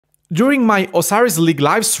During my Osiris League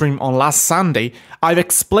livestream on last Sunday, I've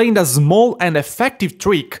explained a small and effective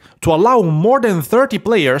trick to allow more than 30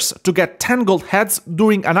 players to get 10 gold heads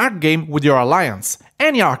during an Ark game with your alliance.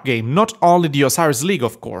 Any Ark game, not only the Osiris League,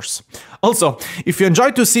 of course. Also, if you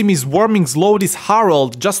enjoy to see me swarming Sloudi's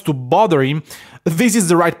Harald just to bother him, this is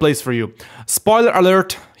the right place for you. Spoiler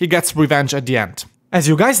alert, he gets revenge at the end. As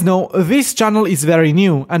you guys know, this channel is very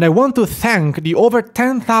new, and I want to thank the over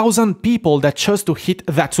 10,000 people that chose to hit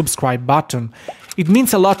that subscribe button. It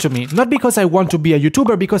means a lot to me, not because I want to be a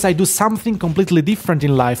YouTuber, because I do something completely different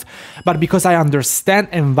in life, but because I understand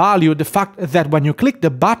and value the fact that when you click the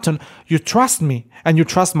button, you trust me and you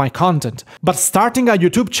trust my content. But starting a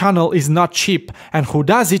YouTube channel is not cheap, and who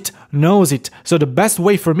does it knows it, so the best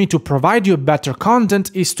way for me to provide you better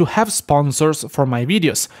content is to have sponsors for my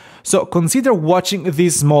videos. So consider watching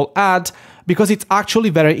this small ad, because it's actually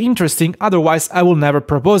very interesting, otherwise I will never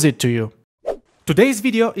propose it to you. Today's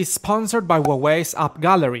video is sponsored by Huawei's App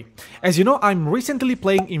Gallery. As you know, I'm recently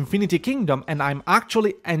playing Infinity Kingdom and I'm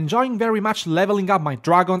actually enjoying very much leveling up my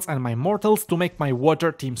dragons and my mortals to make my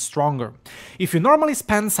water team stronger. If you normally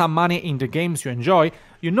spend some money in the games you enjoy,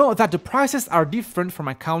 you know that the prices are different from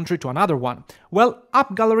a country to another one. Well,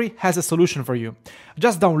 App Gallery has a solution for you.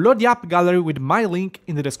 Just download the App Gallery with my link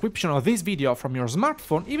in the description of this video from your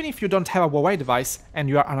smartphone, even if you don't have a Huawei device and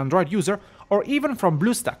you are an Android user, or even from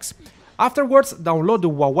BlueStacks. Afterwards, download the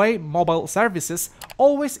Huawei mobile services,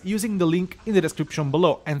 always using the link in the description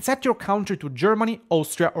below, and set your country to Germany,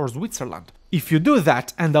 Austria or Switzerland. If you do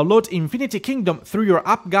that and download Infinity Kingdom through your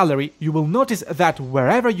App Gallery, you will notice that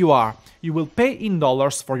wherever you are, you will pay in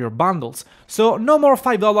dollars for your bundles. So no more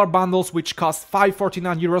 $5 bundles which cost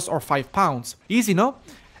 €5.49 or £5. Easy, no?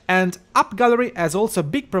 And App Gallery has also a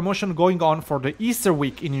big promotion going on for the Easter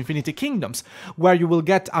week in Infinity Kingdoms, where you will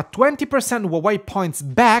get a 20% Huawei points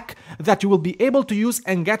back that you will be able to use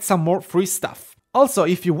and get some more free stuff. Also,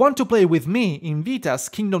 if you want to play with me in Vita's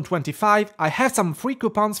Kingdom 25, I have some free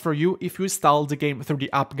coupons for you if you install the game through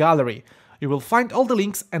the App Gallery. You will find all the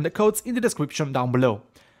links and the codes in the description down below.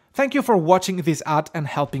 Thank you for watching this ad and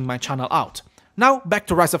helping my channel out. Now, back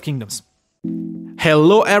to Rise of Kingdoms.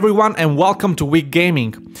 Hello everyone and welcome to Wick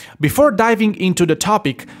Gaming. Before diving into the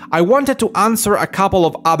topic, I wanted to answer a couple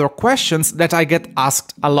of other questions that I get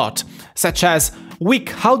asked a lot, such as, Wick,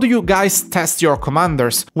 how do you guys test your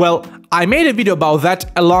commanders? Well, I made a video about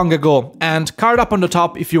that long ago, and card up on the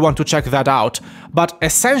top if you want to check that out. But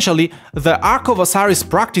essentially, the Ark of Osiris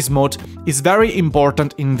practice mode is very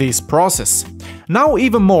important in this process. Now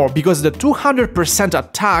even more, because the 200%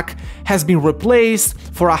 attack has been replaced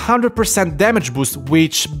for a 100% damage boost,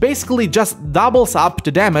 which basically just doubles up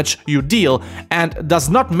the damage you deal and does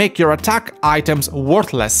not make your attack items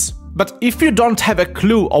worthless. But if you don't have a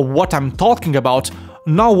clue of what I'm talking about,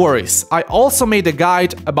 no worries, I also made a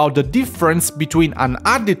guide about the difference between an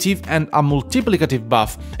additive and a multiplicative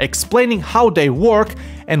buff, explaining how they work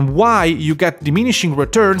and why you get diminishing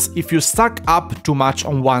returns if you stack up too much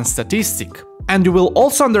on one statistic. And you will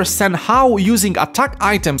also understand how using attack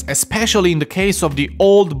items, especially in the case of the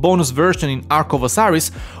old bonus version in Ark of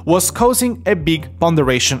Osiris, was causing a big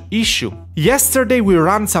ponderation issue. Yesterday we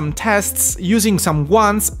ran some tests using some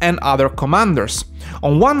Guans and other commanders.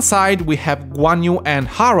 On one side we have Guan Yu and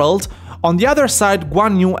Harald, on the other side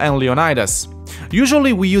Guan Yu and Leonidas.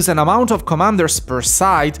 Usually we use an amount of commanders per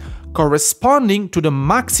side, corresponding to the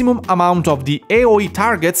maximum amount of the AoE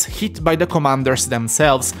targets hit by the commanders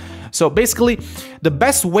themselves. So basically, the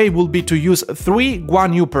best way will be to use 3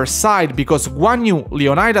 Guan Yu per side, because Guan Yu,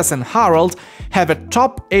 Leonidas and Harald have a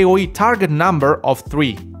top AoE target number of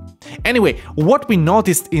 3. Anyway, what we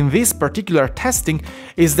noticed in this particular testing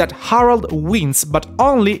is that Harald wins, but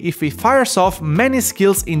only if he fires off many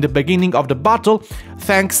skills in the beginning of the battle,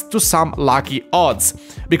 thanks to some lucky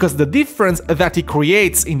odds, because the difference that he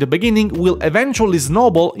creates in the beginning will eventually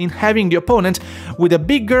snowball in having the opponent with a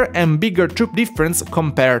bigger and bigger troop difference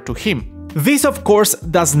compared to him. This of course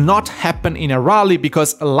does not happen in a rally,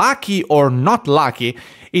 because lucky or not lucky,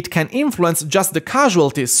 it can influence just the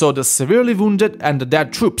casualties, so the severely wounded and the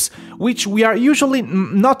dead troops, which we are usually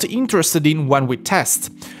not interested in when we test.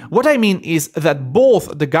 What I mean is that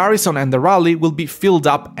both the garrison and the rally will be filled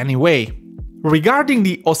up anyway. Regarding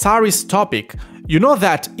the Osiris topic, you know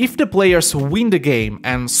that if the players win the game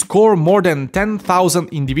and score more than 10,000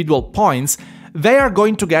 individual points, they are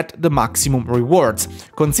going to get the maximum rewards,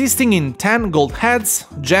 consisting in 10 gold heads,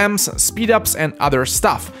 gems, speed-ups and other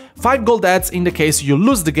stuff, 5 gold heads in the case you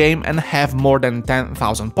lose the game and have more than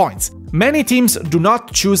 10,000 points. Many teams do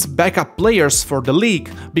not choose backup players for the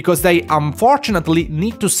league because they unfortunately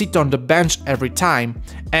need to sit on the bench every time,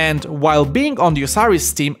 and while being on the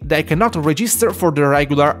Osiris team they cannot register for the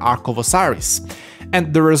regular Ark of Osiris.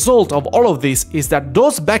 And the result of all of this is that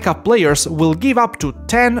those backup players will give up to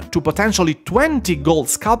 10 to potentially 20 gold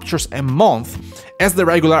sculptures a month, as the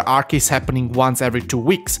regular Ark is happening once every 2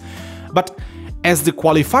 weeks. But as the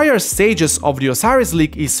qualifier stages of the Osiris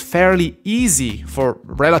League is fairly easy for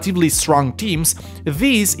relatively strong teams,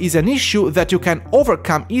 this is an issue that you can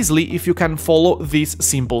overcome easily if you can follow this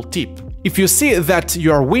simple tip. If you see that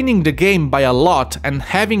you are winning the game by a lot and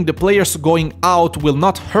having the players going out will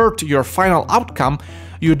not hurt your final outcome,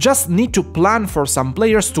 you just need to plan for some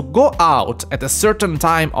players to go out at a certain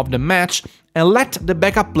time of the match and let the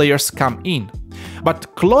backup players come in.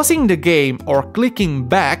 But closing the game or clicking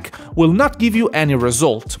back will not give you any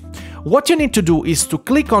result. What you need to do is to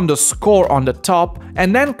click on the score on the top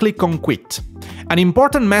and then click on quit. An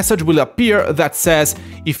important message will appear that says,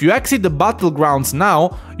 if you exit the battlegrounds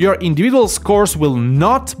now, your individual scores will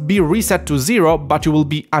not be reset to 0, but you will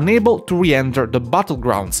be unable to re-enter the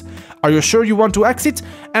battlegrounds. Are you sure you want to exit?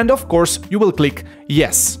 And of course you will click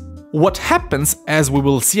yes. What happens, as we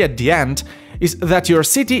will see at the end, is that your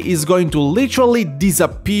city is going to literally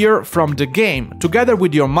disappear from the game, together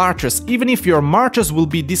with your marches, even if your marches will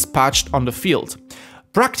be dispatched on the field.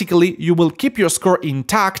 Practically, you will keep your score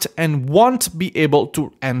intact and won't be able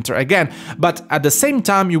to enter again, but at the same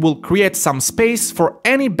time you will create some space for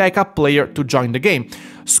any backup player to join the game,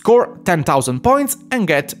 score 10,000 points and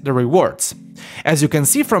get the rewards. As you can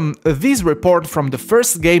see from this report from the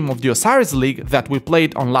first game of the Osiris League that we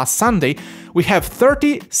played on last Sunday, we have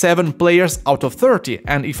 37 players out of 30,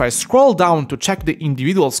 and if I scroll down to check the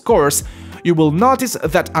individual scores, you will notice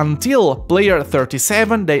that until player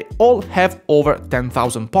 37 they all have over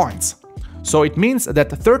 10,000 points. So it means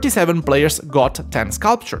that 37 players got 10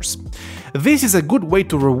 sculptures. This is a good way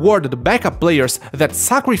to reward the backup players that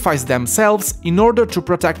sacrifice themselves in order to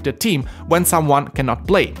protect the team when someone cannot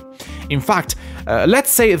play. In fact, let's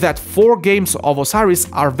say that 4 games of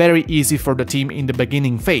Osiris are very easy for the team in the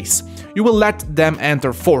beginning phase. You will let them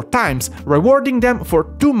enter 4 times, rewarding them for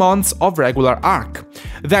 2 months of regular Ark.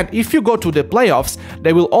 Then if you go to the playoffs,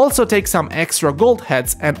 they will also take some extra gold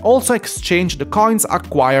heads and also exchange the coins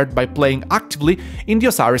acquired by playing actively in the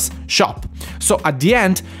Osiris shop. So at the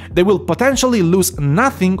end, they will potentially lose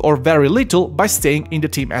nothing or very little by staying in the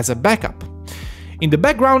team as a backup. In the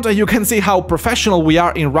background, you can see how professional we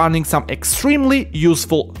are in running some extremely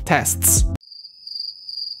useful tests.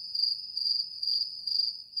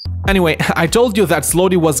 Anyway, I told you that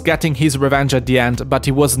Sloudi was getting his revenge at the end, but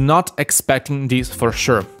he was not expecting this for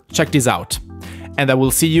sure. Check this out. And I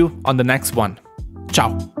will see you on the next one.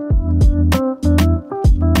 Ciao!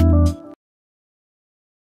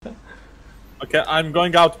 Okay, I'm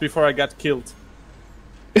going out before I get killed.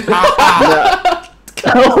 What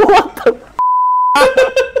the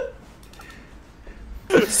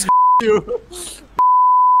Screw you.